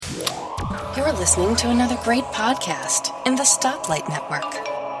You're listening to another great podcast in the Stoplight Network.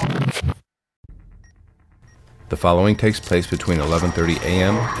 The following takes place between 11:30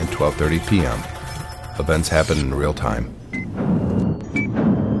 a.m. and 12:30 p.m. Events happen in real time.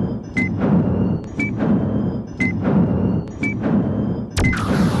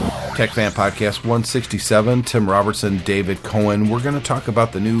 Tech Fan Podcast 167, Tim Robertson, David Cohen. We're going to talk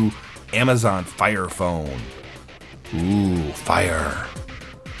about the new Amazon Fire Phone. Ooh, fire.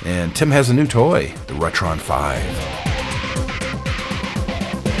 And Tim has a new toy, the Retron 5.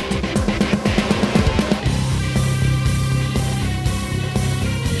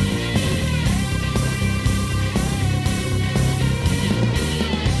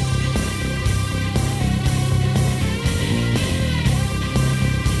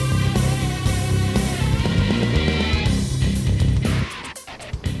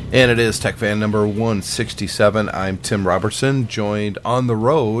 And it is Tech Fan number 167. I'm Tim Robertson, joined on the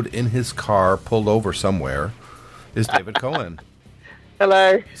road in his car, pulled over somewhere, is David Cohen.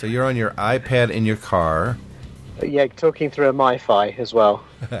 Hello. So you're on your iPad in your car. Yeah, talking through a MiFi as well.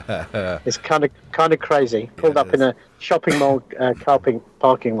 It's kind of crazy. Pulled up in a shopping mall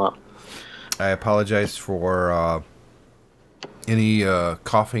parking lot. I apologize for any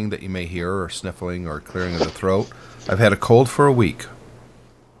coughing that you may hear, or sniffling, or clearing of the throat. I've had a cold for a week.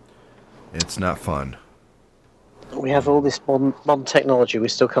 It's not fun. We have all this modern technology. We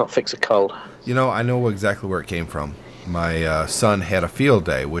still can't fix a cold. You know, I know exactly where it came from. My son had a field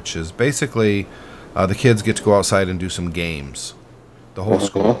day, which is basically the kids get to go outside and do some games, the whole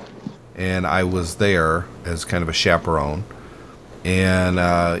school. And I was there as kind of a chaperone. And,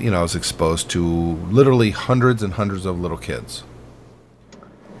 I was exposed to literally hundreds and hundreds of little kids.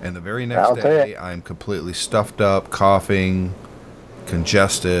 And the very next day, I'm completely stuffed up, coughing,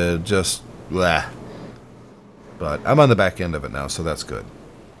 congested, just blah. But I'm on the back end of it now, so that's good.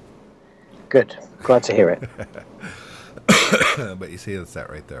 Good. Glad to hear it. But you see, that's that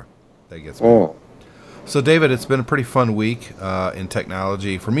right there. That gets me. So, David, it's been a pretty fun week in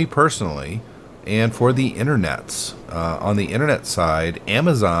technology for me personally and for the internets. On the internet side,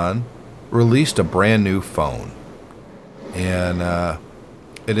 Amazon released a brand new phone. And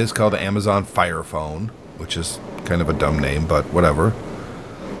it is called the Amazon Fire Phone, which is kind of a dumb name, but whatever.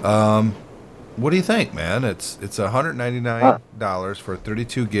 What do you think, man? It's $199 for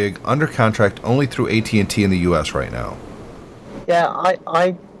 32 gig under contract only through AT&T in the US right now. Yeah,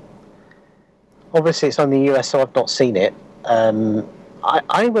 I obviously it's on the US, so I've not seen it.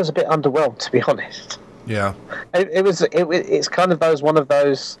 I was a bit underwhelmed, to be honest. Yeah, it's kind of one of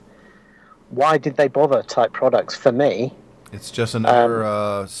those why did they bother type products for me. It's just another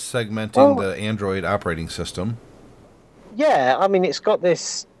segmenting the Android operating system. Yeah, I mean, it's got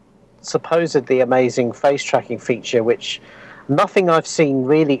this supposedly amazing face tracking feature, which nothing I've seen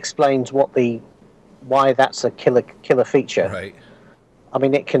really explains why that's a killer feature. Right. I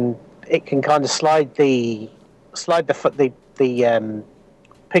mean, it can kind of slide the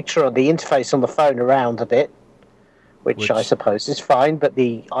picture of the interface on the phone around a bit, which I suppose is fine, but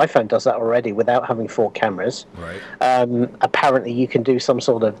the iPhone does that already without having 4 cameras. Right. Apparently, you can do some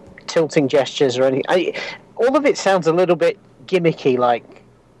sort of tilting gestures or anything. All of it sounds a little bit gimmicky. Like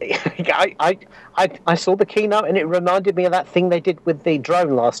I saw the keynote and it reminded me of that thing they did with the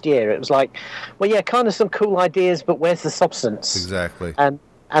drone last year. It was like, well, yeah, kind of some cool ideas, but where's the substance? Exactly. And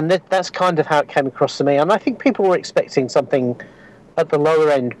that's kind of how it came across to me. And I think people were expecting something at the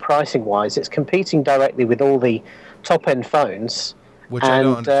lower end pricing wise. It's competing directly with all the top end phones, which I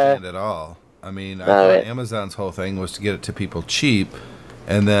don't understand at all. I mean, I thought Amazon's whole thing was to get it to people cheap,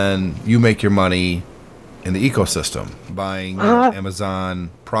 and then you make your money in the ecosystem, buying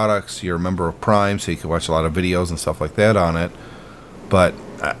Amazon products. You're a member of Prime, so you can watch a lot of videos and stuff like that on it. But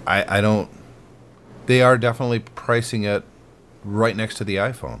I don't. They are definitely pricing it right next to the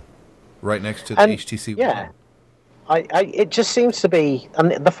iPhone, right next to the HTC yeah. One. It just seems to be,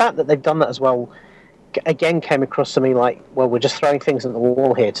 and the fact that they've done that as well, again came across to me like, well, we're just throwing things at the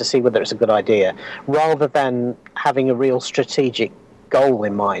wall here to see whether it's a good idea, rather than having a real strategic goal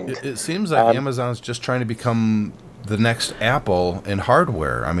in mind. It seems like Amazon's just trying to become the next Apple in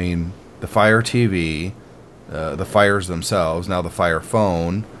hardware. I mean, the Fire TV, the Fires themselves, now the Fire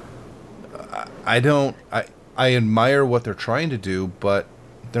Phone. I admire what they're trying to do, but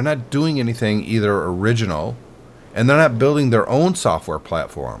they're not doing anything either original, and they're not building their own software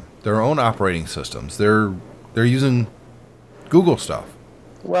platform, their own operating systems. They're using Google stuff.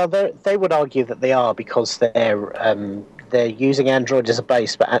 Well, they would argue that they are, because they're using Android as a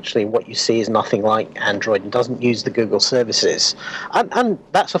base, but actually what you see is nothing like Android and doesn't use the Google services. And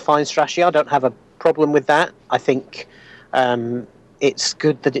that's a fine strategy. I don't have a problem with that. I think it's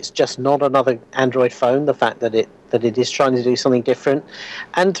good that it's just not another Android phone. The fact that it is trying to do something different,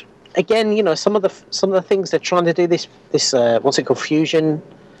 and again, some of the things they're trying to do, this what's it called, Fusion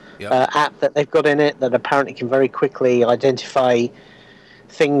app that they've got in it, that apparently can very quickly identify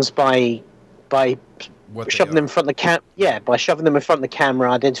things by shoving them in front of the by shoving them in front of the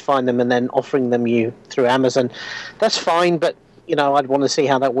camera, identifying them, and then offering them you through Amazon. That's fine, but I'd want to see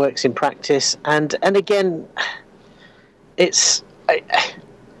how that works in practice. And again, it's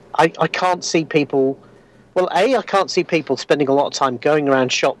I can't see people. Well, I can't see people spending a lot of time going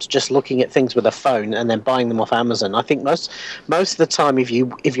around shops just looking at things with a phone and then buying them off Amazon. I think most of the time, if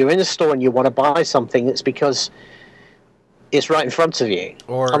you're in a store and you want to buy something, it's because it's right in front of you.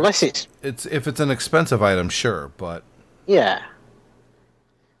 Or unless if it's an expensive item, sure, but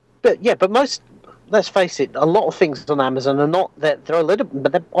but most, let's face it, a lot of things on Amazon are not that they're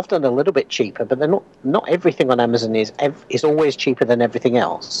often a little bit cheaper, but they're not everything on Amazon is always cheaper than everything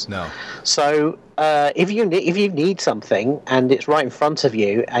else. No. So if you need something and it's right in front of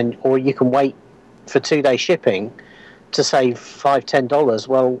you, or you can wait for 2-day shipping to save $5-10,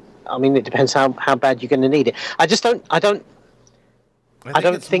 well, I mean, it depends how bad you're going to need it. I don't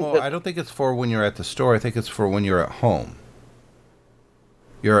think it's for when you're at the store. I think it's for when you're at home.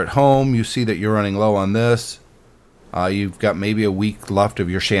 You're at home, you see that you're running low on this. You've got maybe a week left of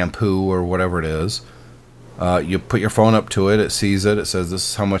your shampoo or whatever it is. You put your phone up to it, it sees it, it says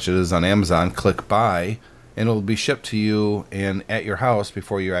this is how much it is on Amazon, click buy, and it'll be shipped to you and at your house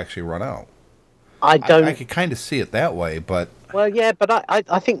before you actually run out. I could kind of see it that way, but... Well, yeah, but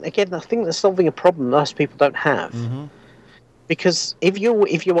I think, again, they're solving a problem most people don't have. Mm-hmm. Because if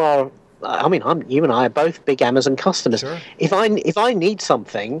you are... I mean, you and I are both big Amazon customers. Sure. If I need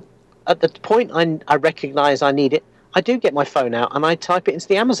something, at the point I recognize I need it, I do get my phone out and I type it into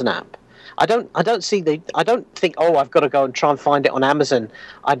the Amazon app. I don't think, I've got to go and try and find it on Amazon.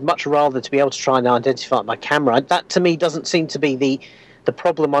 I'd much rather to be able to try and identify it by camera. That to me doesn't seem to be the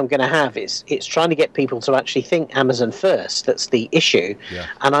problem I'm going to have. It's trying to get people to actually think Amazon first. That's the issue. Yeah.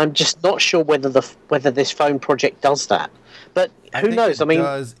 And I'm just not sure whether this phone project does that. But who knows? It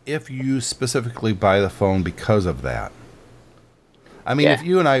does if you specifically buy the phone because of that. I mean, if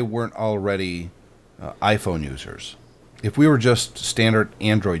you and I weren't already iPhone users, if we were just standard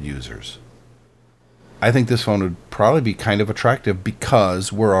Android users, I think this phone would probably be kind of attractive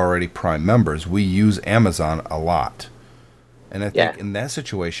because we're already Prime members. We use Amazon a lot. And I think in that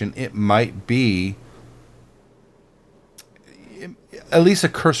situation, it might be at least a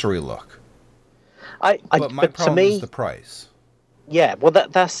cursory look. But my problem is the price. Yeah, well,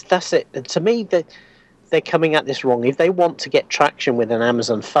 that's it. To me, they're coming at this wrong. If they want to get traction with an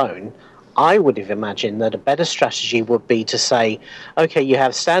Amazon phone, I would have imagined that a better strategy would be to say, okay, you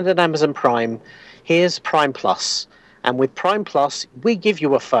have standard Amazon Prime, here's Prime Plus. And with Prime Plus, we give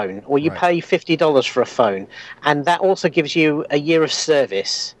you a phone, or you pay $50 for a phone, and that also gives you a year of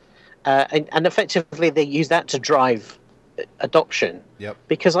service. And effectively, they use that to drive adoption. Yep.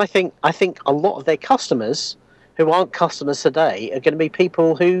 Because I think a lot of their customers who aren't customers today are going to be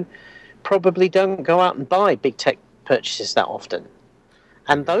people who probably don't go out and buy big tech purchases that often.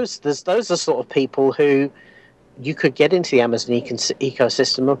 And those are sort of people who you could get into the Amazon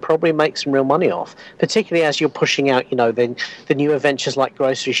ecosystem and probably make some real money off, particularly as you're pushing out, the newer ventures like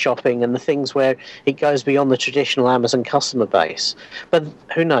grocery shopping and the things where it goes beyond the traditional Amazon customer base. But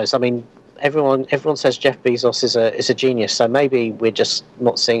who knows? I mean, everyone says Jeff Bezos is a genius, so maybe we're just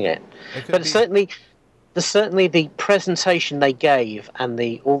not seeing it. But certainly the presentation they gave and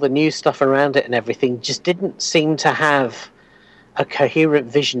all the new stuff around it and everything just didn't seem to have a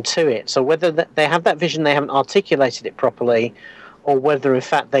coherent vision to it. So whether they have that vision, they haven't articulated it properly, or whether in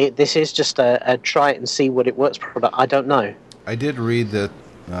fact this is just a try it and see what it works product, I don't know. I did read that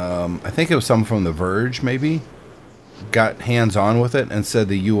I think it was someone from The Verge maybe got hands-on with it and said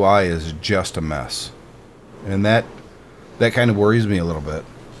the UI is just a mess, and that kind of worries me a little bit.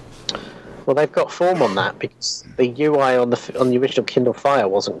 Well, they've got form on that because the UI on the original Kindle Fire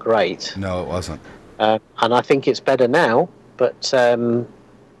wasn't great. No, it wasn't. And I think it's better now. But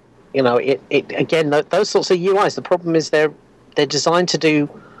it again, those sorts of UIs. The problem is they're designed to do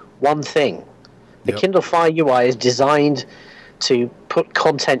one thing. The Kindle Fire UI is designed to put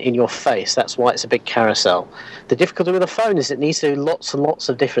content in your face. That's why it's a big carousel. The difficulty with a phone is it needs to do lots and lots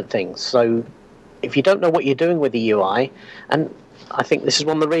of different things. So if you don't know what you're doing with the UI, and I think this is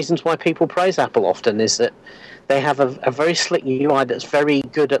one of the reasons why people praise Apple often, is that they have a very slick UI that's very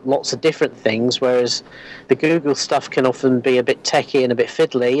good at lots of different things, whereas the Google stuff can often be a bit techy and a bit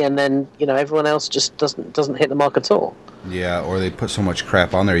fiddly, and then everyone else just doesn't hit the mark at all. Yeah, or they put so much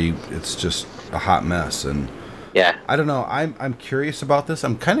crap on there, it's just a hot mess. And Yeah. I don't know. I'm curious about this.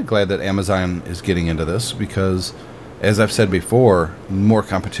 I'm kind of glad that Amazon is getting into this because, as I've said before, more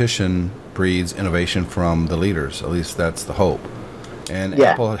competition breeds innovation from the leaders. At least that's the hope. And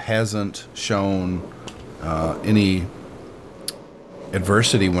Yeah. Apple hasn't shown any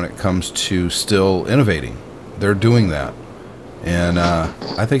adversity when it comes to still innovating. They're doing that, and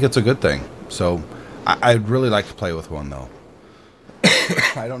I think it's a good thing. So I'd really like to play with one though.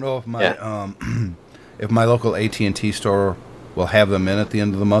 I don't know if my if my local AT&T store will have them in at the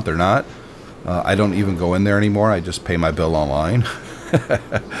end of the month or not. I don't even go in there anymore. I just pay my bill online.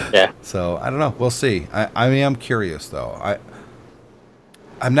 Yeah. So I don't know. We'll see. I mean, I'm curious though.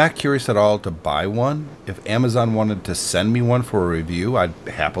 I'm not curious at all to buy one. If Amazon wanted to send me one for a review, I'd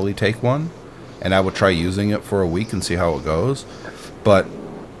happily take one, and I would try using it for a week and see how it goes. But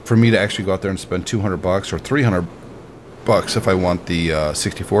for me to actually go out there and spend $200 or $300 if I want the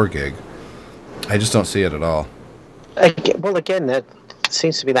 64 gig, I just don't see it at all. Well, again, it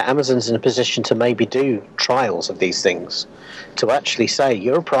seems to be that Amazon's in a position to maybe do trials of these things, to actually say,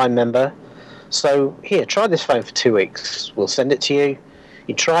 you're a Prime member, so here, try this phone for 2 weeks. We'll send it to you.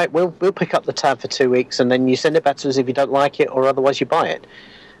 You try it. We'll pick up the tab for 2 weeks, and then you send it back to us if you don't like it, or otherwise you buy it.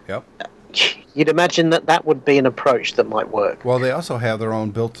 Yep. You'd imagine that would be an approach that might work. Well, they also have their own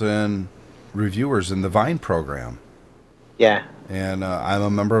built-in reviewers in the Vine program. Yeah. And I'm a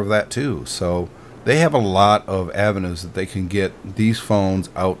member of that too. So they have a lot of avenues that they can get these phones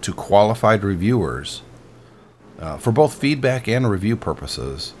out to qualified reviewers for both feedback and review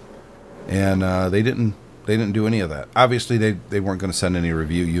purposes. And they didn't do any of that. Obviously, they weren't going to send any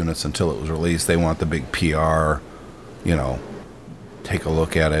review units until it was released. They want the big PR, take a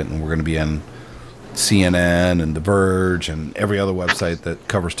look at it, and we're going to be in CNN and The Verge and every other website that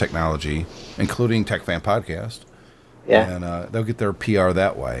covers technology, including Tech Fan Podcast. Yeah. And they'll get their PR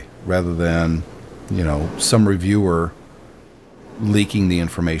that way, rather than, some reviewer leaking the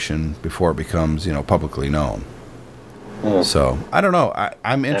information before it becomes, publicly known. So, I don't know.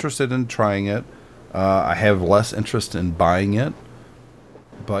 I'm interested in trying it. I have less interest in buying it,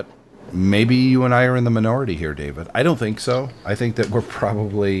 but maybe you and I are in the minority here, David. I don't think so. I think that we're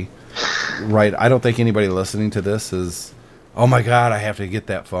probably right. I don't think anybody listening to this is, oh my God, I have to get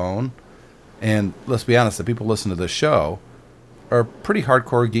that phone. And let's be honest, the people listening to this show are pretty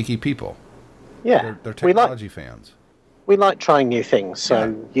hardcore geeky people. Yeah. They're technology fans. We like trying new things.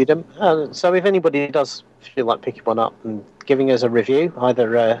 So so if anybody does feel like picking one up and giving us a review,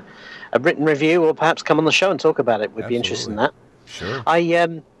 either a written review or perhaps come on the show and talk about it, we'd be interested in that. Sure.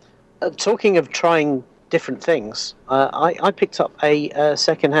 Talking of trying different things, I picked up a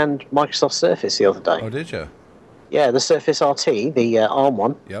second-hand Microsoft Surface the other day. Oh, did you? Yeah, the Surface RT, the ARM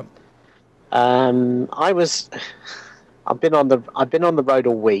one. Yep. I've been on the road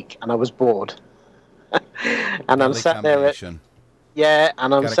all week and I was bored. And I'm sat there and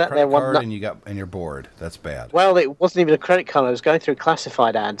I'm sat there one night, and you're bored. That's bad. Well, it wasn't even a credit card. I was going through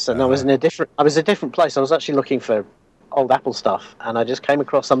classified ads, and I was a different place. I was actually looking for old Apple stuff, and I just came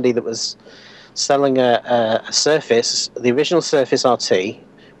across somebody that was selling a Surface, the original Surface RT,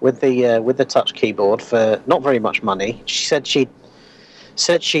 with the touch keyboard for not very much money. She said she'd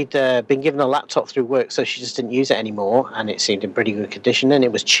been given a laptop through work, so she just didn't use it anymore, and it seemed in pretty good condition, and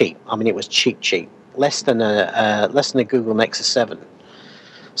it was cheap. I mean, it was cheap, less than a Google Nexus 7.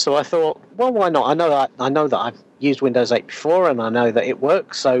 So I thought, well, why not? I know that I've used Windows 8 before, and I know that it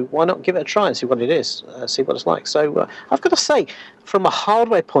works. So why not give it a try and see what it is, see what it's like? So I've got to say, from a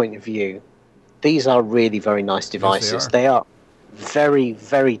hardware point of view, these are really very nice devices. Yes, they are very,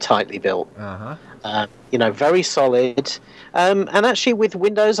 very tightly built. Very solid. And actually, with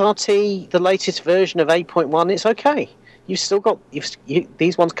Windows RT, the latest version of 8.1, it's okay. You've still got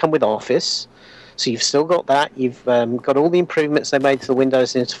these ones come with Office, so you've still got that. You've got all the improvements they made to the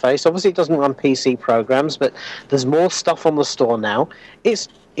Windows interface. Obviously, it doesn't run PC programs, but there's more stuff on the store now.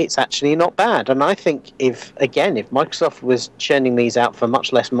 It's actually not bad. And I think if Microsoft was churning these out for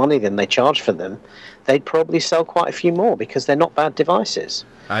much less money than they charge for them, they'd probably sell quite a few more because they're not bad devices.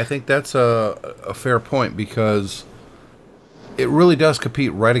 I think that's a fair point because it really does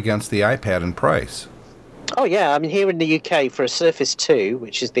compete right against the iPad in price. Oh yeah, I mean here in the UK for a Surface 2,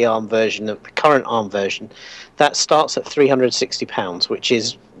 which is the ARM version, the current ARM version, that starts at £360, which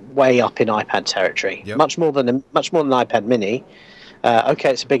is way up in iPad territory. Yep. Much more than an iPad Mini.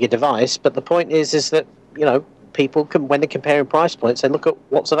 Okay, it's a bigger device, but the point is that people can, when they're comparing price points, they look at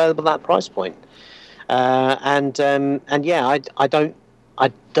what's available at that price point. I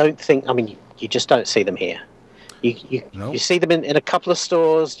don't think. I mean, you just don't see them here. You see them in a couple of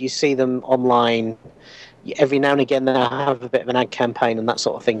stores. You see them online. every now and again they'll have a bit of an ad campaign and that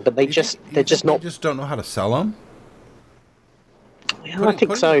sort of thing. But they're just not. They just don't know how to sell them. Yeah, I think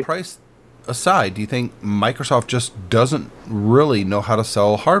putting so. the price aside, do you think Microsoft just doesn't really know how to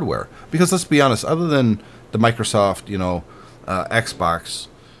sell hardware? Because let's be honest, other than the Microsoft, Xbox,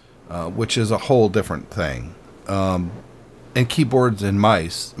 which is a whole different thing, and keyboards and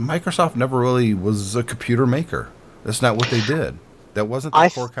mice, Microsoft never really was a computer maker. That's not what they did. That wasn't their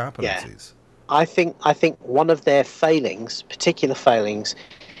core competencies. Yeah. I think one of their particular failings,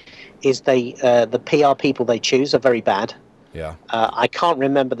 is the PR people they choose are very bad. Yeah. I can't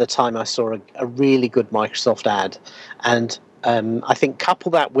remember the time I saw a really good Microsoft ad, and I think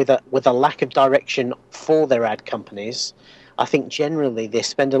couple that with a lack of direction for their ad companies, I think generally they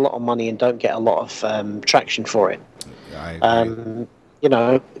spend a lot of money and don't get a lot of traction for it. I agree.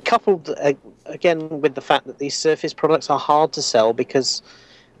 Coupled again with the fact that these Surface products are hard to sell because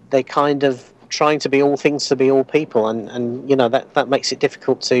they're kind of trying to be all things to be all people, and that makes it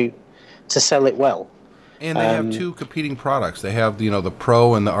difficult to sell it well. And they have two competing products. They have the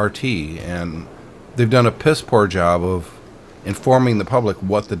Pro and the RT, and they've done a piss poor job of informing the public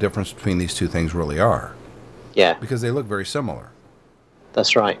what the difference between these two things really are. Yeah, because they look very similar.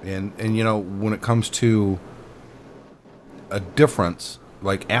 That's right. And when it comes to a difference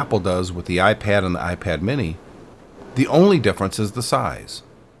like Apple does with the iPad and the iPad Mini, the only difference is the size.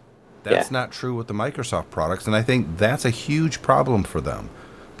 That's not true with the Microsoft products, and I think that's a huge problem for them.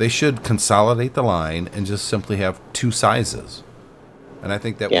 They should consolidate the line and just simply have two sizes. And I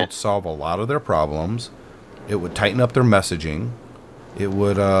think that would solve a lot of their problems. It would tighten up their messaging. It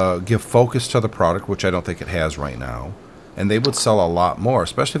would give focus to the product, which I don't think it has right now. And they would sell a lot more,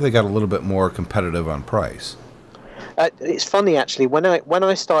 especially if they got a little bit more competitive on price. It's funny, actually, when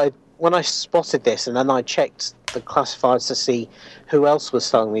I spotted this and then I checked the classifieds to see who else was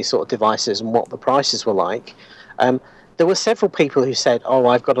selling these sort of devices and what the prices were like, there were several people who said, "Oh,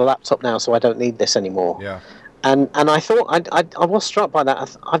 I've got a laptop now, so I don't need this anymore." Yeah. And I thought I was struck by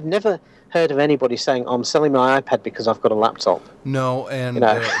that. I've never heard of anybody saying, "I'm selling my iPad because I've got a laptop." No, and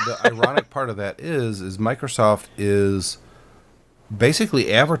the ironic part of that is Microsoft is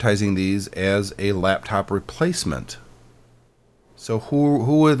basically advertising these as a laptop replacement. So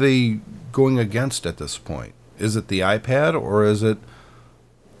who are they going against at this point? Is it the iPad, or is it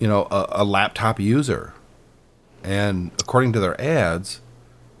a laptop user? And according to their ads,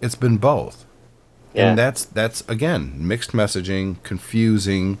 it's been both. Yeah. And that's again, mixed messaging,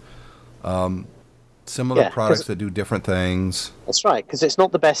 confusing, similar products that do different things. That's right, because it's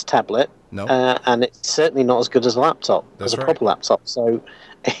not the best tablet. No. And it's certainly not as good as a laptop, as a proper laptop. So,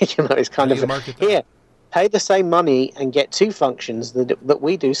 it's kind of here, pay the same money and get two functions that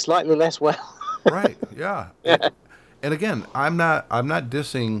we do slightly less well. Right. Yeah. And again, I'm not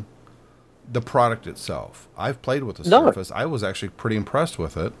dissing the product itself. I've played with the Surface. I was actually pretty impressed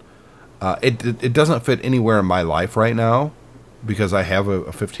with it. It doesn't fit anywhere in my life right now because I have a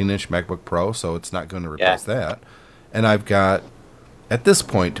 15-inch MacBook Pro, so it's not going to replace that. And I've got, at this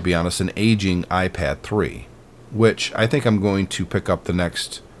point, to be honest, an aging iPad 3, which I think I'm going to pick up the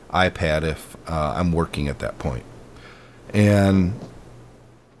next iPad if I'm working at that point. And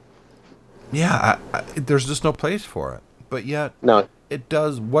there's just no place for it. But yet, it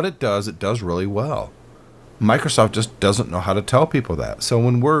does really well. Microsoft just doesn't know how to tell people that. So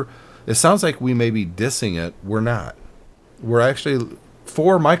when it sounds like we may be dissing it, we're not. We're actually,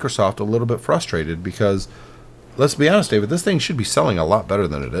 for Microsoft, a little bit frustrated because, let's be honest, David, this thing should be selling a lot better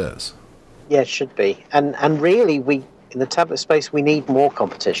than it is. Yeah, it should be. And really, in the tablet space, we need more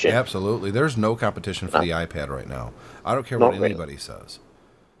competition. Absolutely. There's no competition for the iPad right now. I don't care what anybody says.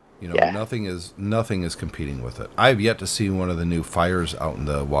 Nothing is competing with it. I've yet to see one of the new Fires out in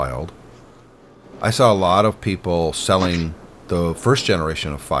the wild. I saw a lot of people selling the first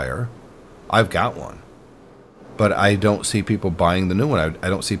generation of Fire. I've got one. But I don't see people buying the new one. I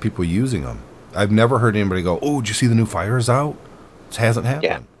don't see people using them. I've never heard anybody go, "Oh, did you see the new Fire is out?" It hasn't happened.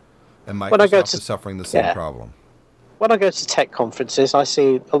 Yeah. And Microsoft is suffering the same problem. When I go to tech conferences, I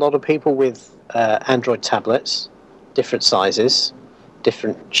see a lot of people with Android tablets, different sizes,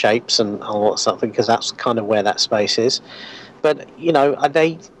 different shapes and all that something, because that's kind of where that space is. But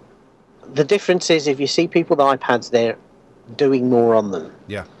the difference is if you see people with iPads, they're doing more on them.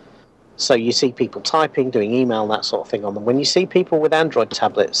 Yeah. So you see people typing, doing email, that sort of thing on them. When you see people with Android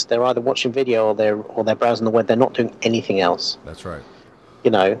tablets, they're either watching video or they're browsing the web. They're not doing anything else. That's right.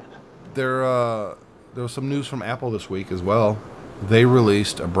 There was some news from Apple this week as well. They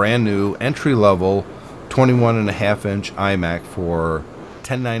released a brand new entry-level 21.5-inch iMac for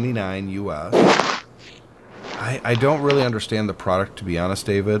 $1099 US. I don't really understand the product, to be honest,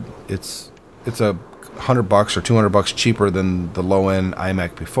 David. It's a $100 or $200 cheaper than the low-end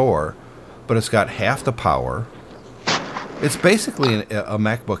iMac before, but it's got half the power. It's basically a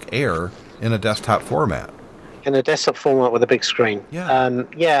MacBook Air in a desktop format. In a desktop format with a big screen.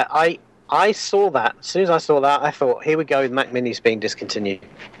 Yeah. I saw that. As soon as I saw that, I thought, here we go with Mac Minis being discontinued.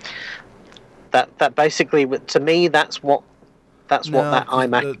 That basically, to me, that's what that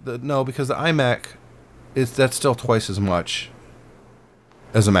iMac... No, because the iMac, that's still twice as much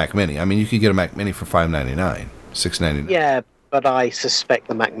as a Mac Mini. I mean, you could get a Mac Mini for $599, $699. Yeah, but I suspect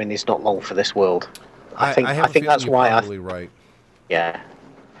the Mac Mini's not long for this world. I think that's why you're probably right. Yeah.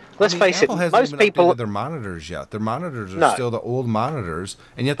 Let's face Apple it, hasn't most even people... updated their monitors yet. Their monitors are still the old monitors,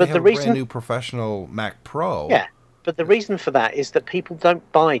 and yet they have a brand new professional Mac Pro. Yeah, but the reason for that is that people don't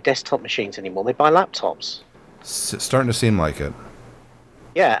buy desktop machines anymore. They buy laptops. It's starting to seem like it.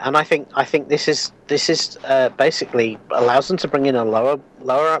 Yeah, and I think this is basically allows them to bring in a lower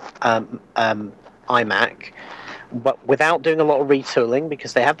iMac, but without doing a lot of retooling,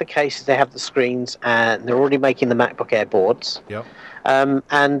 because they have the cases, they have the screens, and they're already making the MacBook Air boards. Yep.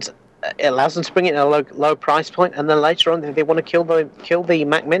 And it allows them to bring it at a low price point, and then later on, if they want to kill the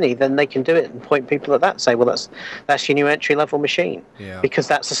Mac Mini, then they can do it and point people at that. Say, well, that's your new entry level machine, because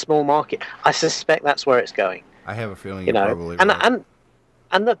that's a small market. I suspect that's where it's going. I have a feeling you're probably right.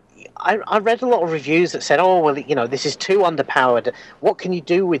 I read a lot of reviews that said, oh, well, this is too underpowered. What can you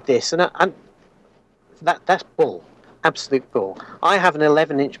do with this? And that's bull, absolute bull. I have an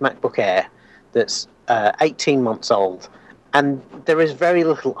 11-inch MacBook Air that's 18 months old. And there is very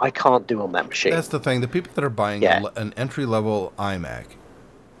little I can't do on that machine. That's the thing. The people that are buying an entry-level iMac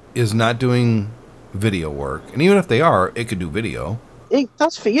is not doing video work. And even if they are, it could do video. It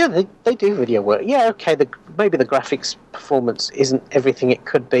does they do video work. Yeah, okay, maybe the graphics performance isn't everything it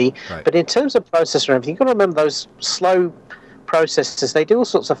could be. Right. But in terms of processor and everything, you've got to remember those slow processors, they do all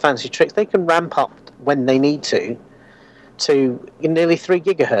sorts of fancy tricks. They can ramp up when they need to nearly 3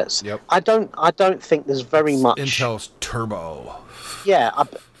 gigahertz. Yep. I don't think there's very much Intel's Turbo. Yeah,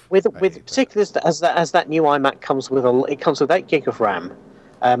 with particularly as that new iMac comes with 8 gig of RAM.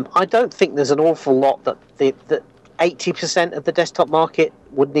 I don't think there's an awful lot that 80% of the desktop market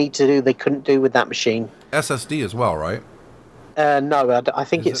would need to do they couldn't do with that machine. SSD as well, right? No, I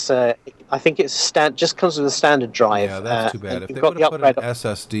think it's just comes with a standard drive. Yeah, that's too bad. If they would have put an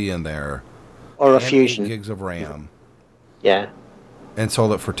SSD in there, or a Fusion, 8 gigs of RAM, yeah, and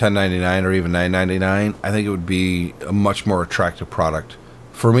sold it for $10.99 or even $9.99, I think it would be a much more attractive product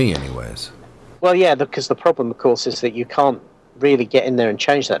for me, anyways. Well, yeah, because the problem, of course, is that you can't really get in there and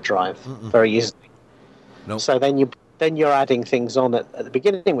change that drive very easily. Nope. So then you're adding things on at the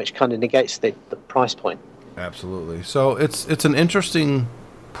beginning, which kind of negates the price point. Absolutely. So it's an interesting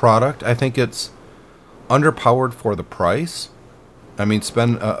product. I think it's underpowered for the price. I mean,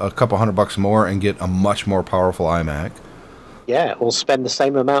 spend a couple $100 more and get a much more powerful iMac. Yeah, or spend the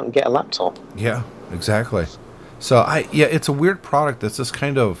same amount and get a laptop. Yeah, exactly. So it's a weird product that's just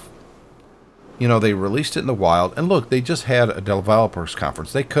kind of, they released it in the wild. And look, they just had a developers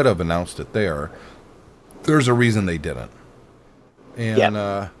conference. They could have announced it there. There's a reason they didn't. And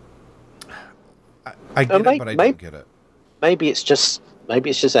I get it, but I don't get it. Maybe it's just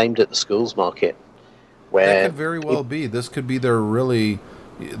aimed at the schools market. Where that could very well be. This could be they're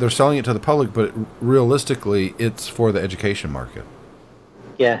selling it to the public, but realistically, it's for the education market.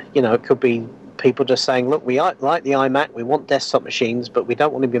 Yeah, it could be people just saying, look, we like the iMac, we want desktop machines, but we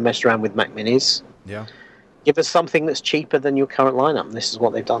don't want to be messed around with Mac Minis. Yeah. Give us something that's cheaper than your current lineup. And this is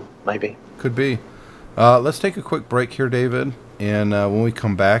what they've done, maybe. Could be. Let's take a quick break here, David. And when we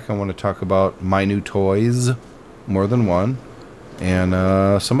come back, I want to talk about my new toys, more than one,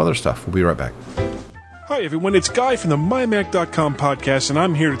 and some other stuff. We'll be right back. Hi everyone, it's Guy from the MyMac.com podcast, and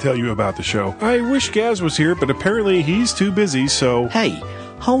I'm here to tell you about the show. I wish Gaz was here, but apparently he's too busy, so... Hey,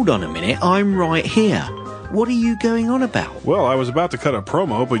 hold on a minute, I'm right here. What are you going on about? Well, I was about to cut a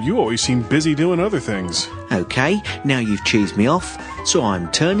promo, but you always seem busy doing other things. Okay, now you've cheesed me off, so I'm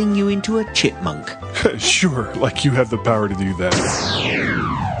turning you into a chipmunk. Sure, like you have the power to do that.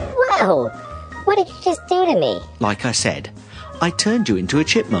 Whoa! What did you just do to me? Like I said, I turned you into a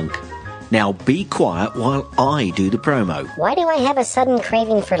chipmunk. Now be quiet while I do the promo. Why do I have a sudden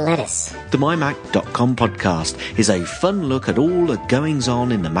craving for lettuce? The MyMac.com podcast is a fun look at all the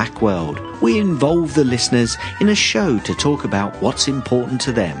goings-on in the Mac world. We involve the listeners in a show to talk about what's important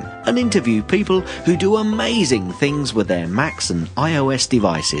to them and interview people who do amazing things with their Macs and iOS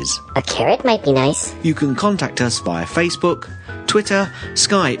devices. A carrot might be nice. You can contact us via Facebook, Twitter,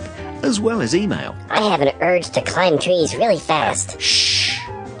 Skype, as well as email. I have an urge to climb trees really fast. Shh!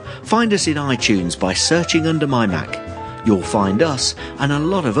 Find us in iTunes by searching under My Mac. You'll find us and a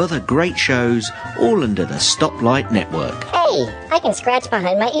lot of other great shows all under the Stoplight Network. Hey, I can scratch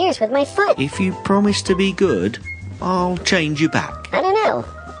behind my ears with my foot. If you promise to be good, I'll change you back. I don't know.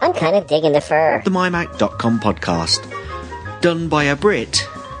 I'm kind of digging the fur. The MyMac.com podcast. Done by a Brit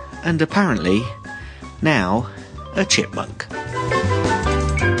and apparently now a chipmunk.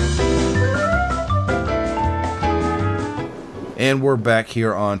 And we're back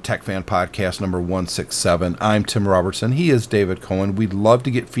here on Tech Fan Podcast number 167. I'm Tim Robertson. He is David Cohen. We'd love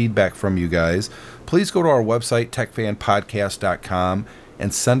to get feedback from you guys. Please go to our website, techfanpodcast.com,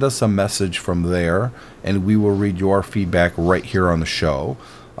 and send us a message from there, and we will read your feedback right here on the show.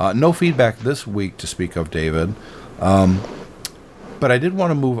 No feedback this week to speak of, David. But I did want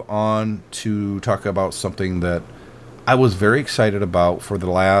to move on to talk about something that I was very excited about for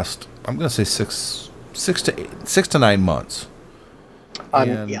the last, I'm going to say six to 9 months.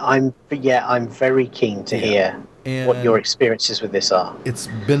 I'm very keen to hear what your experiences with this are. It's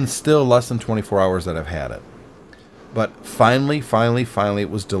been still less than 24 hours that I've had it. But finally, it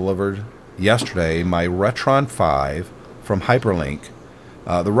was delivered yesterday, my Retron 5 from Hyperlink.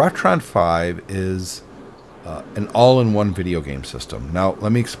 The Retron 5 is an all-in-one video game system. Now,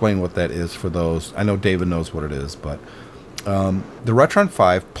 let me explain what that is for those. I know David knows what it is, but the Retron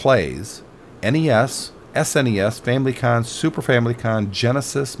 5 plays NES, SNES, Famicom, Super Famicom,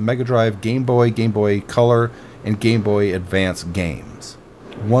 Genesis, Mega Drive, Game Boy Color, and Game Boy Advance games.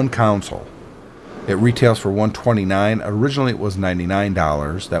 One console. It retails for $129. Originally, it was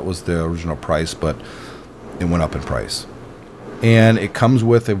 $99. That was the original price, but it went up in price. And it comes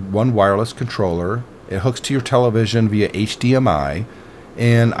with one wireless controller. It hooks to your television via HDMI.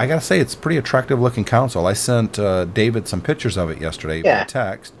 And I got to say, it's a pretty attractive-looking console. I sent David some pictures of it yesterday by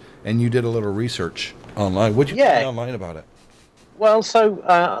text, and you did a little research online. What did you find online about it? Well,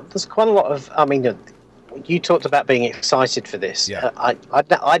 so there's quite a lot of... I mean, you talked about being excited for this. Yeah.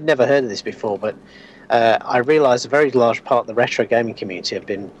 I'd never heard of this before, but I realised a very large part of the retro gaming community have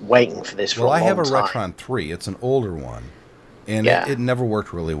been waiting for this for a long time. Well, I have a Retron 3. It's an older one, and it never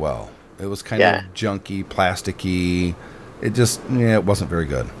worked really well. It was kind of junky, plasticky. It just, it wasn't very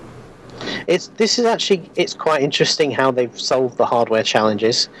good. It's quite interesting how they've solved the hardware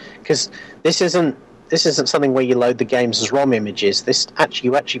challenges, because this isn't something where you load the games as ROM images.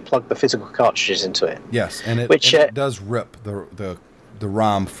 You actually plug the physical cartridges into it. Yes, and it does rip the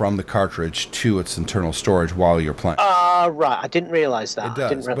ROM from the cartridge to its internal storage while you're playing. Right. I didn't realize that. It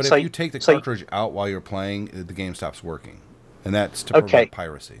does, but if you take the cartridge out while you're playing, the game stops working, and that's to prevent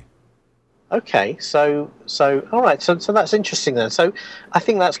piracy. Okay, so all right, so that's interesting then. So I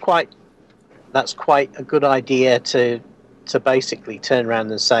think that's quite a good idea to basically turn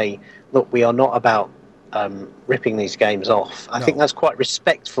around and say, look, we are not about ripping these games off. I think that's quite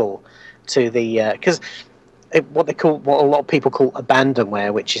respectful to the because what a lot of people call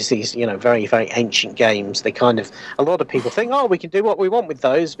abandonware, which is these very, very ancient games. They a lot of people think, we can do what we want with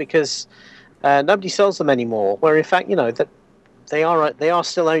those because nobody sells them anymore. Where in fact, that they are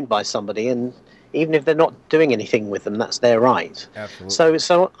still owned by somebody, and even if they're not doing anything with them, that's their right. Absolutely.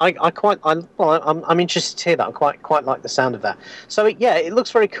 So I'm interested to hear that. I quite like the sound of that. So it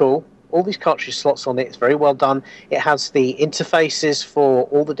looks very cool. All these cartridge slots on it. It's very well done. It has the interfaces for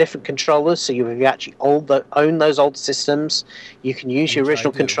all the different controllers. So if you actually own those old systems, you can use your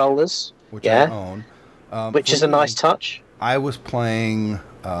original controllers. Which I own. Which is a nice touch. I was playing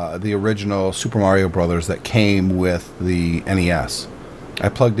the original Super Mario Brothers that came with the NES. I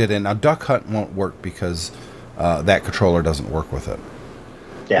plugged it in. Now, Duck Hunt won't work because that controller doesn't work with it.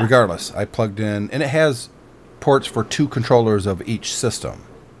 Yeah. Regardless, I plugged in, and it has ports for 2 controllers of each system.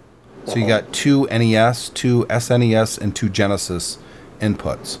 So you got 2 NES, 2 SNES, and 2 Genesis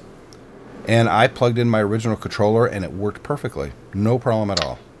inputs. And I plugged in my original controller, and it worked perfectly. No problem at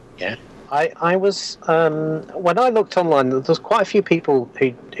all. Yeah. I was when I looked online, there's quite a few people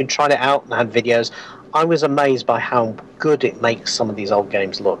who tried it out and had videos. I was amazed by how good it makes some of these old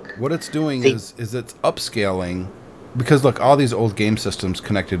games look. What it's doing is it's upscaling, because look, all these old game systems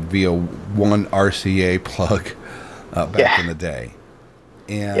connected via one RCA plug back in the day,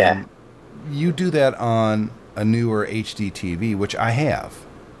 and you do that on a newer HD TV, which I have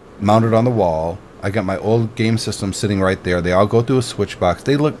mounted on the wall. I got my old game system sitting right there. They all go through a switch box.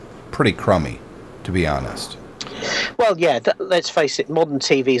 They look pretty crummy, to be honest. Well, let's face it, modern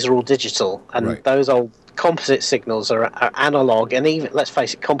TVs are all digital, and those old composite signals are analog, and even, let's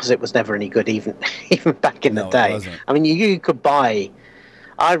face it, composite was never any good even back in the day. I mean, you could buy...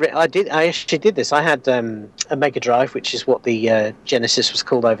 I actually did this. I had a Mega Drive, which is what the Genesis was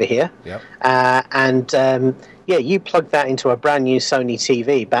called over here. Yep. You plugged that into a brand new Sony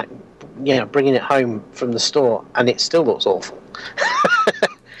TV back bringing it home from the store, and it still looks awful.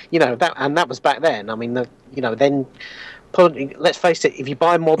 That was back then. I mean, then. Let's face it, if you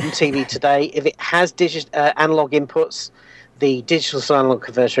buy a modern TV today, if it has analog inputs, the digital to analog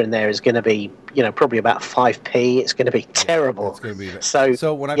converter in there is going to be, probably about 5p. It's going to be terrible. It's going to be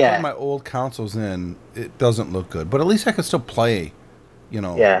so when I plug my old consoles in, it doesn't look good. But at least I can still play,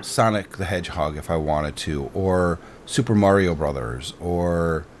 Sonic the Hedgehog if I wanted to, or Super Mario Brothers,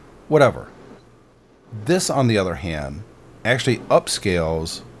 or whatever. This, on the other hand, actually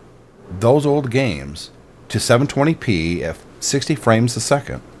upscales those old games to 720p at 60 frames a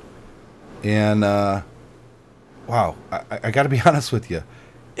second. And, wow, I got to be honest with you.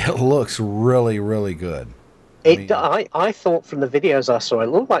 It looks really, really good. I thought from the videos I saw, it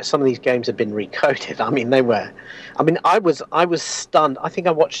looked like some of these games had been recoded. I mean, they were. I mean, I was stunned. I think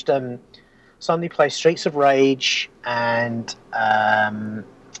I watched somebody play Streets of Rage and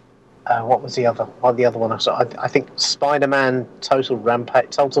what was the other one I saw? I think Spider-Man Total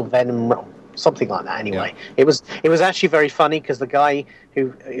Venom, something like that. Anyway, yeah. It was actually very funny because the guy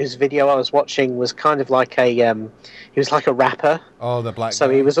whose video I was watching was kind of like he was like a rapper. Oh, the black. So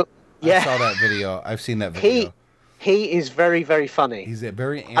guy. He was. Yeah, I saw that video. I've seen that video. He is very, very funny. He's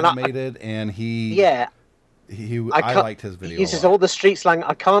very animated, and he. Yeah. I liked his video. He uses all the street slang.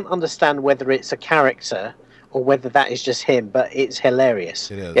 I can't understand whether it's a character or whether that is just him, but it's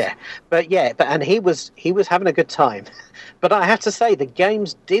hilarious. It is. Yeah, and he was having a good time. But I have to say, the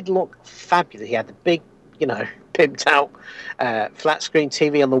games did look fabulous. He had the big, pimped out flat screen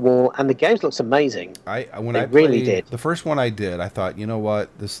TV on the wall, and the games looked amazing. I really did. The first one I did, I thought, you know what?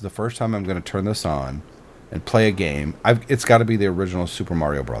 This is the first time I'm going to turn this on and play a game. It's got to be the original Super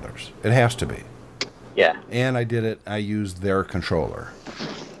Mario Brothers. It has to be. Yeah. And I did it. I used their controller,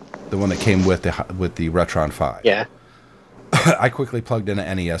 the one that came with the Retron 5. Yeah. I quickly plugged in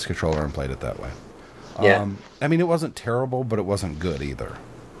an NES controller and played it that way. Yeah. I mean, it wasn't terrible, but it wasn't good either.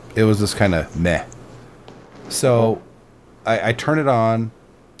 It was just kind of meh. So I turn it on.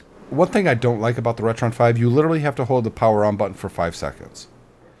 One thing I don't like about the Retron 5, you literally have to hold the power on button for 5 seconds.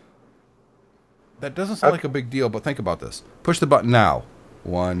 That doesn't sound like a big deal, but think about this. Push the button now.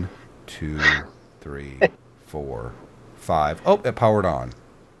 1, 2, 3, 4, 5. Oh, it powered on.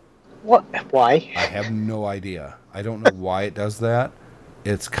 What? Why? I have no idea. I don't know why it does that.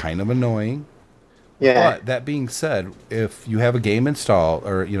 It's kind of annoying. Yeah. But that being said, if you have a game installed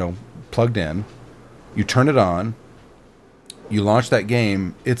or, plugged in, you turn it on, you launch that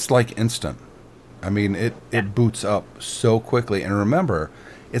game, it's like instant. I mean, it boots up so quickly. And remember,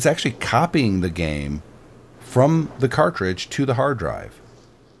 it's actually copying the game from the cartridge to the hard drive,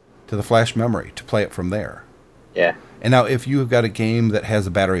 to the flash memory, to play it from there. Yeah. And now if you've got a game that has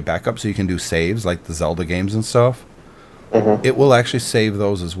a battery backup so you can do saves, like the Zelda games and stuff, it will actually save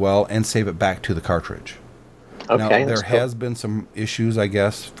those as well and save it back to the cartridge. Okay, now, there has been some issues, I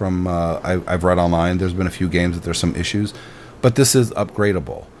guess, from I've read online. There's been a few games that there's some issues, but this is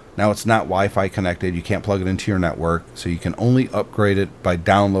upgradable. Now, it's not Wi-Fi connected. You can't plug it into your network, so you can only upgrade it by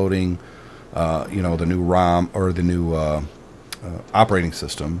downloading, the new ROM or the new operating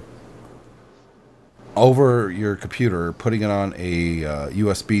system over your computer, putting it on a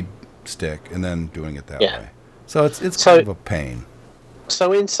USB stick, and then doing it that way. So it's kind of a pain.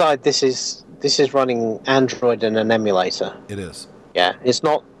 So inside this is running Android and an emulator. It is. Yeah, it's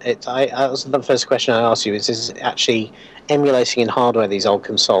not. That was the first question I asked you. Is this actually emulating in hardware these old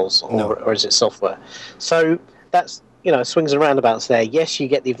consoles, or is it software? So that's swings and roundabouts there. Yes, you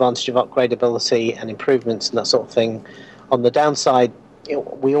get the advantage of upgradability and improvements and that sort of thing. On the downside,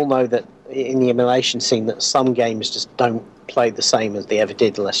 we all know that in the emulation scene that some games just don't play the same as they ever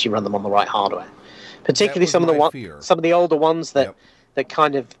did unless you run them on the right hardware. Particularly some of the older ones that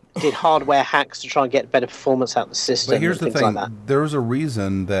kind of did hardware hacks to try and get better performance out of the system. But here's the thing: there's a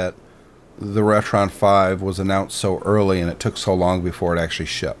reason that the Retron 5 was announced so early and it took so long before it actually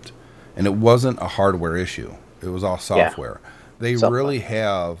shipped, and it wasn't a hardware issue; it was all software. Yeah. They really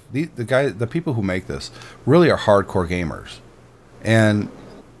have the people who make this really are hardcore gamers, and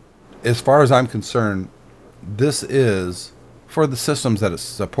as far as I'm concerned, this is, for the systems that it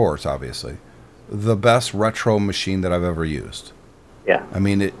supports, obviously, the best retro machine that I've ever used. Yeah. I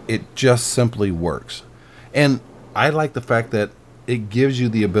mean, it just simply works. And I like the fact that it gives you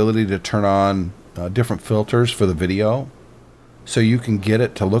the ability to turn on different filters for the video, so you can get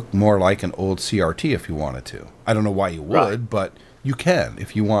it to look more like an old CRT if you wanted to. I don't know why you would, but you can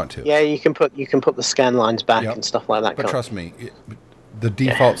if you want to. Yeah, you can put the scan lines back and stuff like that. But trust me, the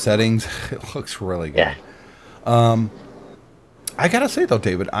default settings, it looks really good. Yeah. I gotta say though,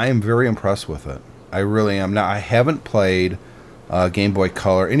 David, I am very impressed with it. I really am. Now, I haven't played Game Boy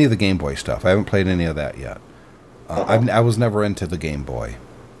Color, any of the Game Boy stuff. I haven't played any of that yet. I was never into the Game Boy.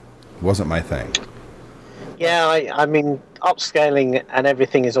 It wasn't my thing. Yeah, I mean, upscaling and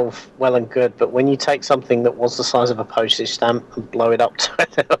everything is all well and good, but when you take something that was the size of a postage stamp and blow it up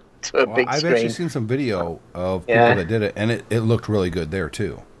to a big I've screen. actually seen some video of people that did it, and it looked really good there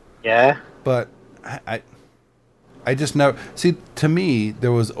too. Yeah. But I just never... See, to me,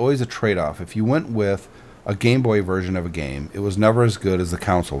 there was always a trade-off. If you went with a Game Boy version of a game, it was never as good as the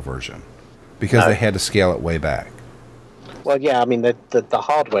console version because they had to scale it way back. Well, yeah, I mean, the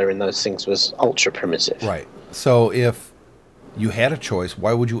hardware in those things was ultra primitive. Right. So if you had a choice,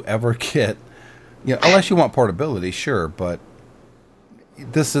 why would you ever get... unless you want portability, sure, but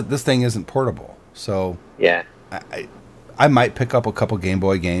this thing isn't portable. So yeah, I might pick up a couple Game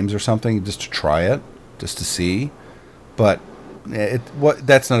Boy games or something just to try it, just to see. But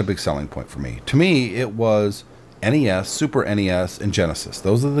that's not a big selling point for me. To me, it was NES, Super NES, and Genesis.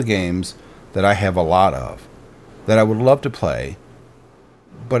 Those are the games that I have a lot of that I would love to play,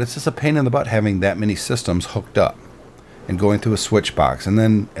 but it's just a pain in the butt having that many systems hooked up and going through a switch box. And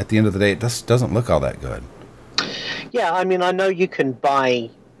then at the end of the day, it just doesn't look all that good. Yeah, I mean, I know you can buy,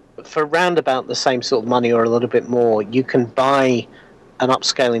 for round about the same sort of money or a little bit more, you can buy an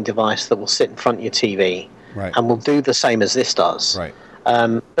upscaling device that will sit in front of your TV. Right. And will do the same as this does. Right.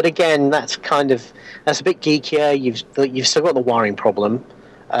 But again, that's a bit geekier. You've still got the wiring problem,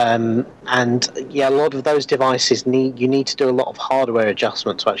 and yeah, a lot of those devices need to do a lot of hardware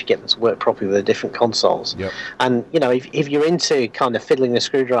adjustment to actually get them to work properly with the different consoles. Yep. And if you're into kind of fiddling the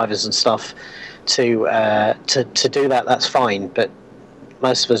screwdrivers and stuff to do that, that's fine. But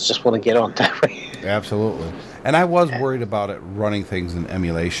most of us just want to get on, don't we? Absolutely. And I was worried about it running things in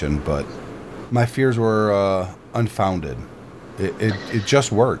emulation, but my fears were unfounded. It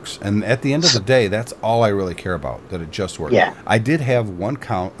just works, and at the end of the day, that's all I really care about. That it just works. Yeah. I did have one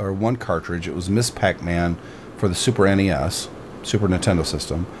cartridge. It was Miss Pac-Man for the Super NES, Super Nintendo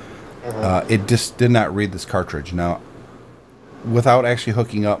system. It just did not read this cartridge. Now, without actually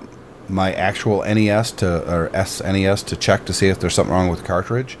hooking up my actual NES or SNES to check to see if there's something wrong with the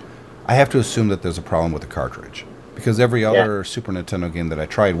cartridge, I have to assume that there's a problem with the cartridge because every other Super Nintendo game that I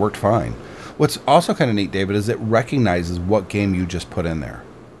tried worked fine. What's also kind of neat, David, is it recognizes what game you just put in there.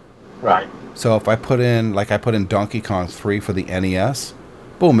 Right. So if I put in Donkey Kong 3 for the NES,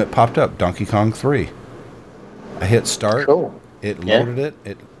 boom, it popped up, Donkey Kong 3. I hit start. Cool. It loaded it.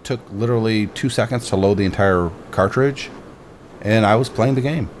 It took literally 2 seconds to load the entire cartridge, and I was playing the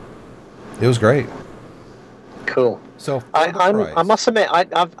game. It was great. Cool. So I must admit,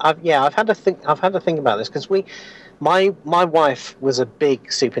 I've had to think about this because my wife was a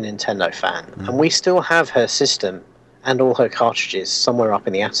big Super Nintendo fan, and we still have her system and all her cartridges somewhere up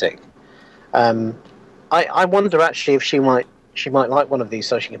in the attic. I wonder actually if she might like one of these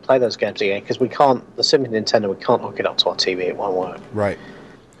so she can play those games again, because the Super Nintendo, we can't hook it up to our TV, it won't work. Right.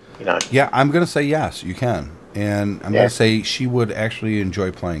 You know. Yeah, I'm going to say yes, you can. And I'm going to say she would actually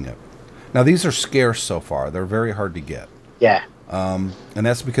enjoy playing it. Now, these are scarce so far. They're very hard to get. Yeah. And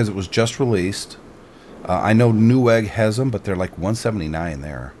that's because it was just released. I know Newegg has them, but they're like $179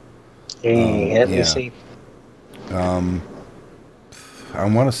 there. Let me see. I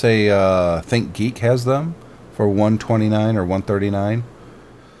want to say Think Geek has them for $129 or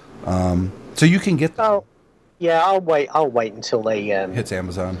 $139. So you can get them. Oh, yeah. I'll wait until they Hits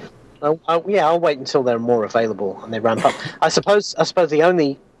Amazon. I'll wait until they're more available and they ramp up. I suppose the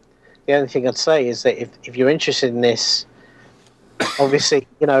only thing I'd say is that if you're interested in this, obviously,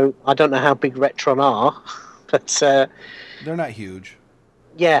 I don't know how big Retron are, but they're not huge.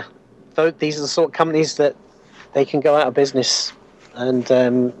 Yeah, these are the sort of companies that they can go out of business, and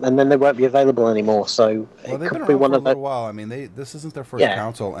then they won't be available anymore. So well, they've been be around one for a of little while. I mean, this isn't their first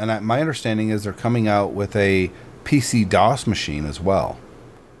console, and my understanding is they're coming out with a PC DOS machine as well.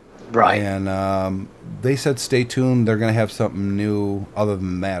 Right. And they said stay tuned. They're going to have something new other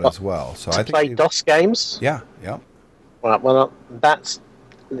than that as well. So I think play DOS games. Yeah. Right. Well, that's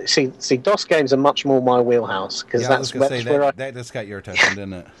see DOS games are much more my wheelhouse because that's where that just got your attention,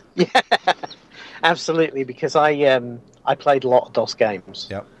 didn't it? Yeah, absolutely. Because I played a lot of DOS games.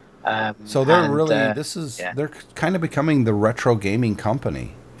 Yep. So they're they're kind of becoming the retro gaming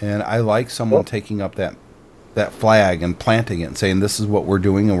company, and I like someone taking up that flag and planting it and saying this is what we're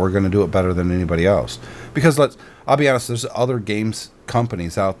doing and we're going to do it better than anybody else. Because I'll be honest, there's other games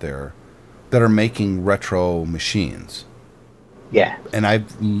companies out there that are making retro machines. Yeah. And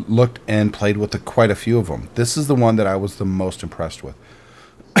I've looked and played with quite a few of them. This is the one that I was the most impressed with.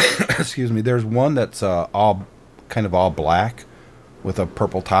 Excuse me. There's one that's all black with a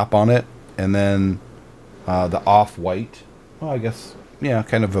purple top on it, and then the off-white I guess, yeah,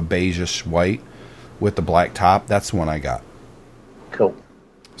 kind of a beigeish white with the black top. That's the one I got. Cool.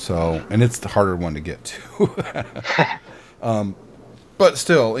 So, and it's the harder one to get to. But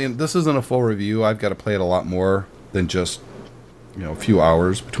still, this isn't a full review. I've got to play it a lot more than just, a few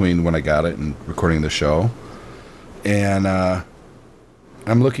hours between when I got it and recording the show. And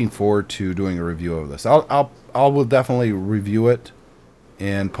I'm looking forward to doing a review of this. I will definitely review it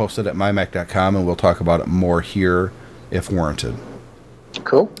and post it at mymac.com, and we'll talk about it more here if warranted.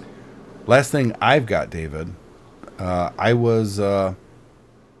 Cool. Last thing I've got, David, my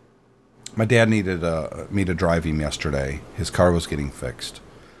dad needed me to drive him yesterday. His car was getting fixed.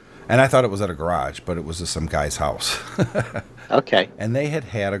 And I thought it was at a garage, but it was at some guy's house. Okay. And they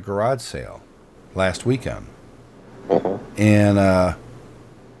had a garage sale last weekend. Uh-huh. And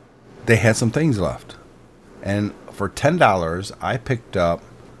they had some things left. And for $10, I picked up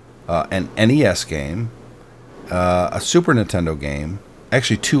an NES game, a Super Nintendo game,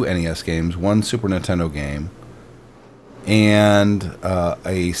 actually 2 NES games, 1 Super Nintendo game, and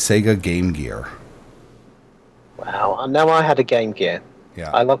a Sega Game Gear. Wow. I know I had a Game Gear. Yeah.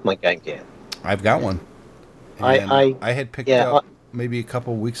 I love my Game Gear. I've got one. I had picked up maybe a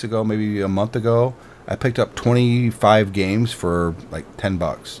couple weeks ago, maybe a month ago. I picked up 25 games for like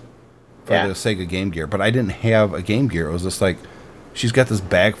 $10 for the Sega Game Gear, but I didn't have a Game Gear. It was just like, she's got this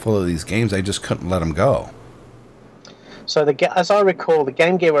bag full of these games. I just couldn't let them go. So as I recall, the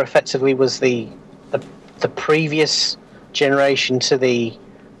Game Gear effectively was the previous generation to the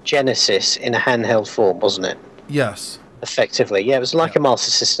Genesis in a handheld form, wasn't it? Yes. Effectively, yeah. It was like a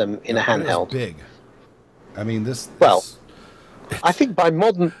Master System in a handheld. It was big. I mean, Well, I think by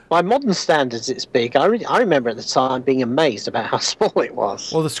modern standards, it's big. I remember at the time being amazed about how small it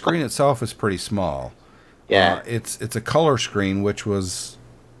was. Well, the screen itself is pretty small. Yeah. It's a color screen, which was,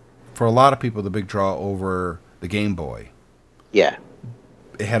 for a lot of people, the big draw over the Game Boy. Yeah.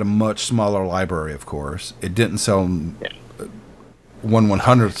 It had a much smaller library, of course. It didn't sell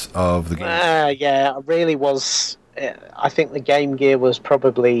 1/100th of the game. Yeah, it really was. I think the Game Gear was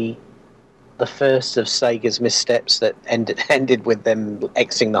probably the first of Sega's missteps that ended with them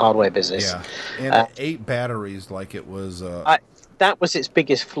exiting the hardware business. Yeah, and 8 batteries, like it was. That was its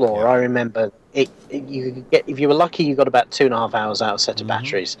biggest flaw. Yeah. I remember you could get, if you were lucky, you got about 2.5 hours out of a set of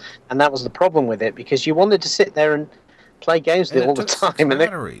batteries, and that was the problem with it, because you wanted to sit there and play games with it all the time. 6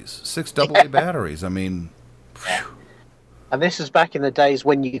 batteries, 6 AA batteries. I mean. Phew. And this was back in the days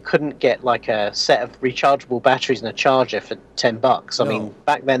when you couldn't get like a set of rechargeable batteries and a charger for $10. I mean,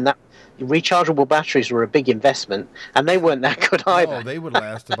 back then rechargeable batteries were a big investment, and they weren't that good either. No, they would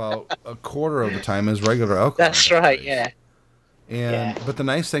last about a quarter of the time as regular alcohol. That's batteries. right, yeah. But the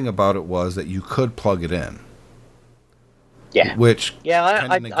nice thing about it was that you could plug it in. Yeah. Which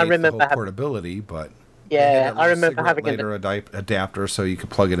I remember the whole portability, but I remember having later adapter so you could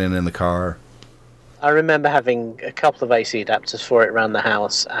plug it in the car. I remember having a couple of AC adapters for it around the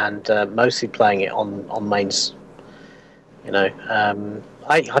house, and mostly playing it on mains.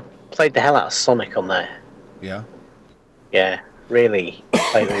 I played the hell out of Sonic on there. Yeah. Yeah, really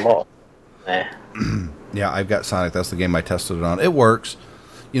played a lot there. Yeah, I've got Sonic. That's the game I tested it on. It works.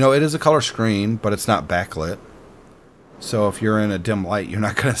 It is a color screen, but it's not backlit. So if you're in a dim light, you're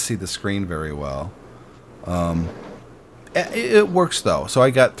not going to see the screen very well. It works though. So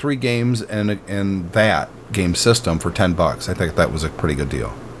I got 3 games and that game system for $10. I think that was a pretty good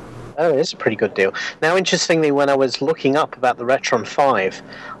deal. Oh, it is a pretty good deal. Now, interestingly, when I was looking up about the Retron 5,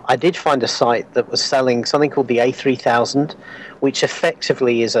 I did find a site that was selling something called the A3000, which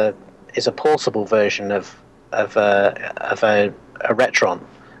effectively is a portable version of a Retron.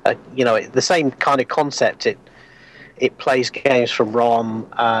 The same kind of concept. It plays games from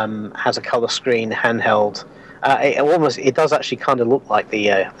ROM, has a color screen, handheld. It does actually kind of look like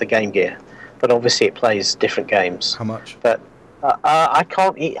the Game Gear, but obviously it plays different games. How much? But I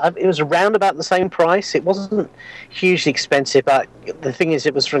can't. It was around about the same price. It wasn't hugely expensive, but the thing is,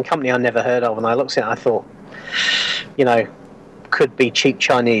 it was from a company I never heard of, and I looked at it and I thought, could be cheap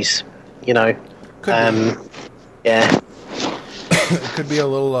Chinese. Could be. Yeah. It could be a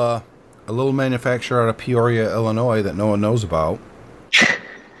little manufacturer out of Peoria, Illinois, that no one knows about.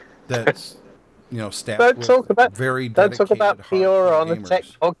 That's staffed with very dedicated. Don't talk about Peoria on the tech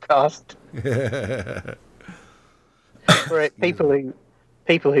podcast. For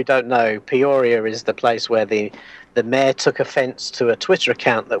people who don't know, Peoria is the place where the mayor took offence to a Twitter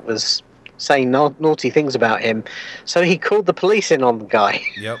account that was saying naughty things about him, so he called the police in on the guy.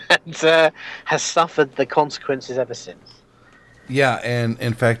 Yep. And has suffered the consequences ever since. Yeah, and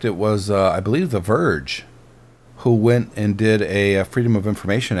in fact, it was I believe The Verge who went and did a Freedom of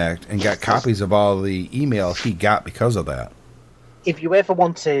Information Act and got copies of all the email he got because of that. if you ever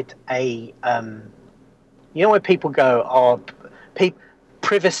wanted a, you know, where people go,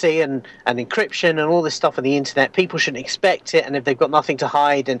 privacy and encryption and all this stuff on the internet, people shouldn't expect it, and if they've got nothing to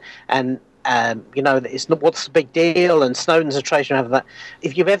hide, and you know, it's not, what's the big deal, and Snowden's a traitor and that.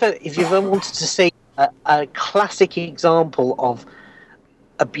 If you've ever wanted to see a classic example of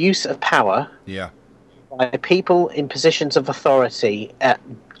abuse of power, by people in positions of authority,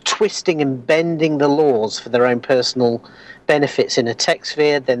 twisting and bending the laws for their own personal benefits in a tech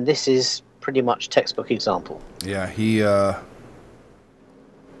sphere, then this is pretty much textbook example. Yeah,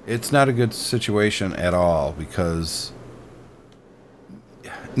 it's not a good situation at all, because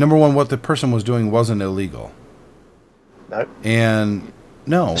number one, what the person was doing wasn't illegal. No. And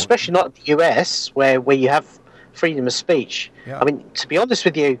no. Especially not in the US, where you have freedom of speech. Yeah. I mean, to be honest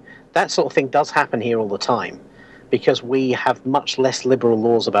with you, that sort of thing does happen here all the time, because we have much less liberal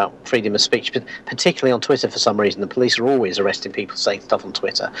laws about freedom of speech, particularly on Twitter for some reason. The police are always arresting people saying stuff on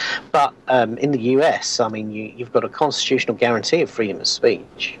Twitter. But in the US, I mean, you've got a constitutional guarantee of freedom of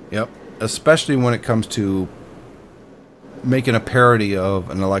speech. Yep. Especially when it comes to making a parody of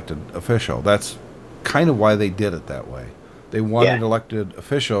an elected official. That's kind of why they did it that way. They wanted elected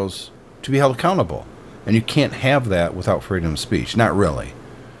officials to be held accountable. And you can't have that without freedom of speech. Not really.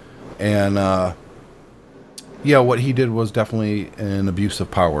 And, what he did was definitely an abuse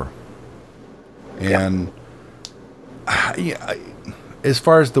of power. And as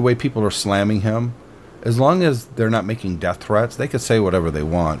far as the way people are slamming him, as long as they're not making death threats, they could say whatever they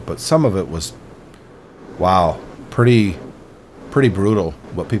want. But some of it was, pretty brutal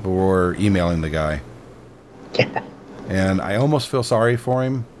what people were emailing the guy. Yeah. And I almost feel sorry for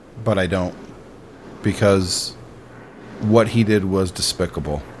him, but I don't. Because what he did was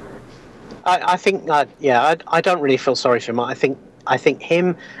despicable. I think, I don't really feel sorry for him. I think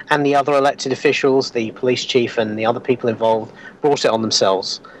him and the other elected officials, the police chief and the other people involved, brought it on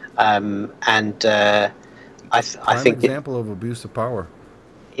themselves. I think example of abuse of power.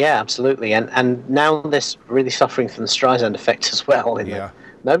 Yeah, absolutely. And now they're really suffering from the Streisand effect as well.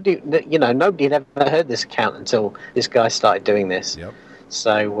 Nobody had ever heard this account until this guy started doing this. Yep.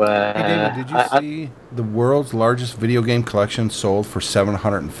 So, hey David, did you see the world's largest video game collection sold for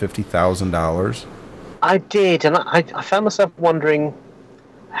 $750,000? I did, and I found myself wondering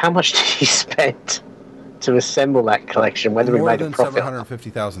how much did he spend to assemble that collection? Whether he made a profit. More than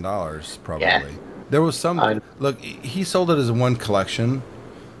 $750,000, probably. Yeah. There was some. Look, he sold it as one collection.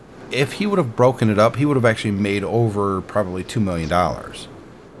 If he would have broken it up, he would have actually made over probably $2 million.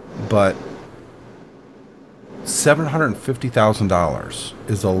 But $750,000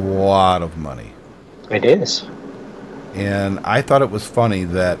 is a lot of money. It is. And I thought it was funny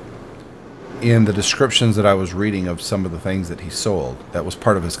that in the descriptions that I was reading of some of the things that he sold, that was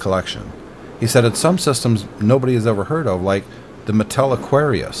part of his collection, he said in some systems nobody has ever heard of, like the Mattel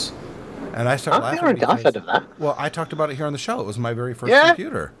Aquarius. And I started laughing. I've heard of that. Well, I talked about it here on the show. It was my very first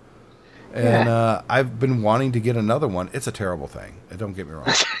computer. And I've been wanting to get another one. It's a terrible thing. Don't get me wrong.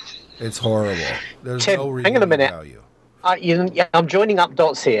 It's horrible. There's Tim, no reason hang on a minute. value. I'm joining up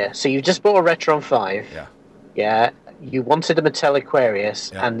dots here. So you just bought a Retron 5. Yeah. Yeah. You wanted a Mattel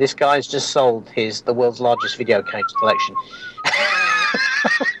Aquarius, and this guy's just sold the world's largest video games collection.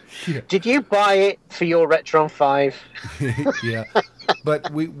 Did you buy it for your Retron 5? Yeah. But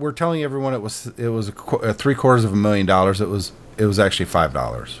we're telling everyone it was $750,000. It was actually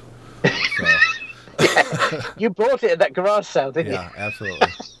 $5. So. You bought it at that garage sale, didn't you? Yeah, absolutely.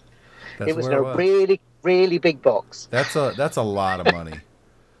 It was a really, really big box. That's a lot of money.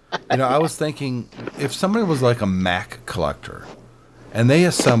 I was thinking if somebody was like a Mac collector and they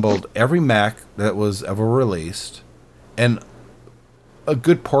assembled every Mac that was ever released and a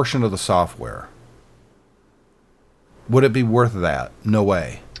good portion of the software, would it be worth that? No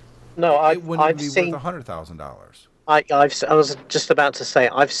way. No, I've seen worth $100,000. I was just about to say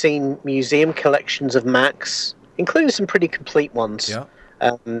I've seen museum collections of Macs, including some pretty complete ones. Yeah.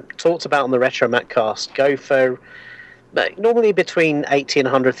 Talked about on the Retro Mac cast, go for normally between $80,000 and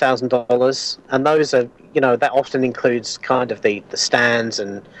 $100,000, and those are that often includes kind of the stands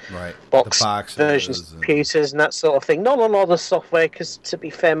and box versions of computers and that sort of thing. Not a lot of software, because to be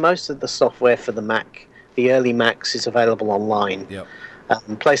fair, most of the software for the Mac, the early Macs, is available online. Yep. A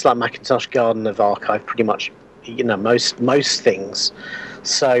place like Macintosh Garden have archived pretty much most things.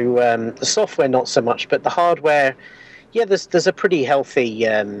 So the software not so much, but the hardware, there's a pretty healthy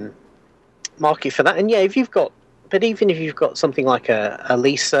market for that. And even if you've got something like a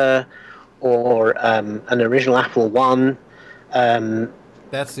Lisa or an original Apple One,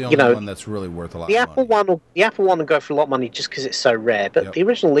 That's the only one that's really worth a lot. The of Apple money. the Apple one will go for a lot of money just because it's so rare. But Yep. the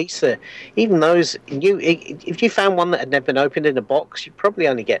original Lisa, even those, if you found one that had never been opened in a box, you'd probably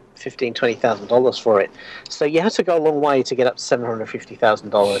only get $15,000-$20,000 for it. So you had to go a long way to get up to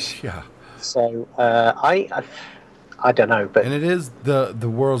 $750,000. Yeah. So I don't know, but And it is the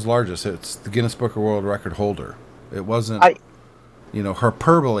world's largest. It's the Guinness Book of World Record holder. It wasn't,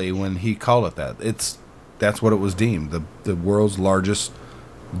 hyperbole when he called it that. That's what it was deemed, the world's largest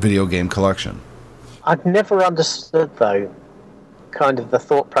video game collection. I've never understood, though, kind of the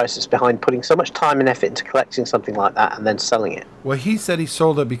thought process behind putting so much time and effort into collecting something like that and then selling it. Well, he said he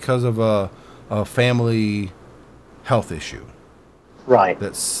sold it because of a family health issue. Right.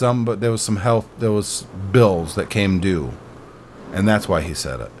 There was bills that came due, and that's why he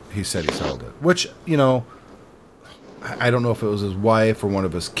said it. He said he sold it, which, I don't know if it was his wife or one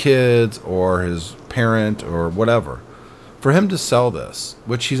of his kids or his parent or whatever. For him to sell this,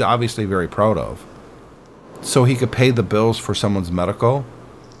 which he's obviously very proud of, so he could pay the bills for someone's medical,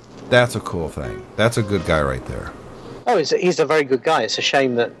 that's a cool thing. That's a good guy right there. Oh, he's a very good guy. It's a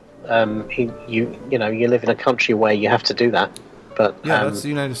shame that you live in a country where you have to do that. But yeah, that's the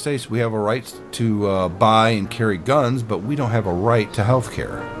United States. We have a right to buy and carry guns, but we don't have a right to health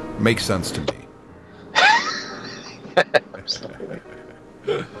care. Makes sense to me. Absolutely.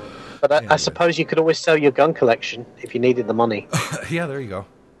 But I suppose you could always sell your gun collection if you needed the money. Yeah, there you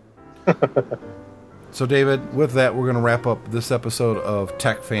go. So, David, with that, we're going to wrap up this episode of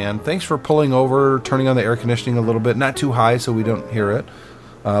Tech Fan. Thanks for pulling over, turning on the air conditioning a little bit. Not too high so we don't hear it,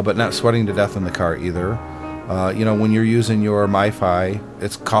 but not sweating to death in the car either. When you're using your MiFi,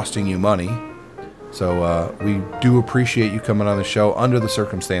 it's costing you money. So we do appreciate you coming on the show under the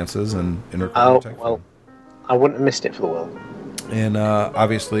circumstances and Tech Fan. I wouldn't have missed it for the world. And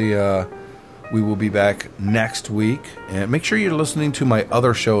obviously, we will be back next week. And make sure you're listening to my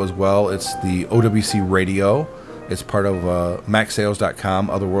other show as well. It's the OWC Radio. It's part of MacSales.com,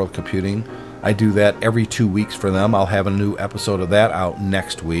 Other World Computing. I do that every 2 weeks for them. I'll have a new episode of that out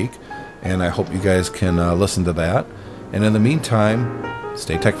next week. And I hope you guys can listen to that. And in the meantime,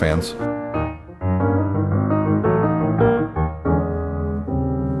 stay tech fans.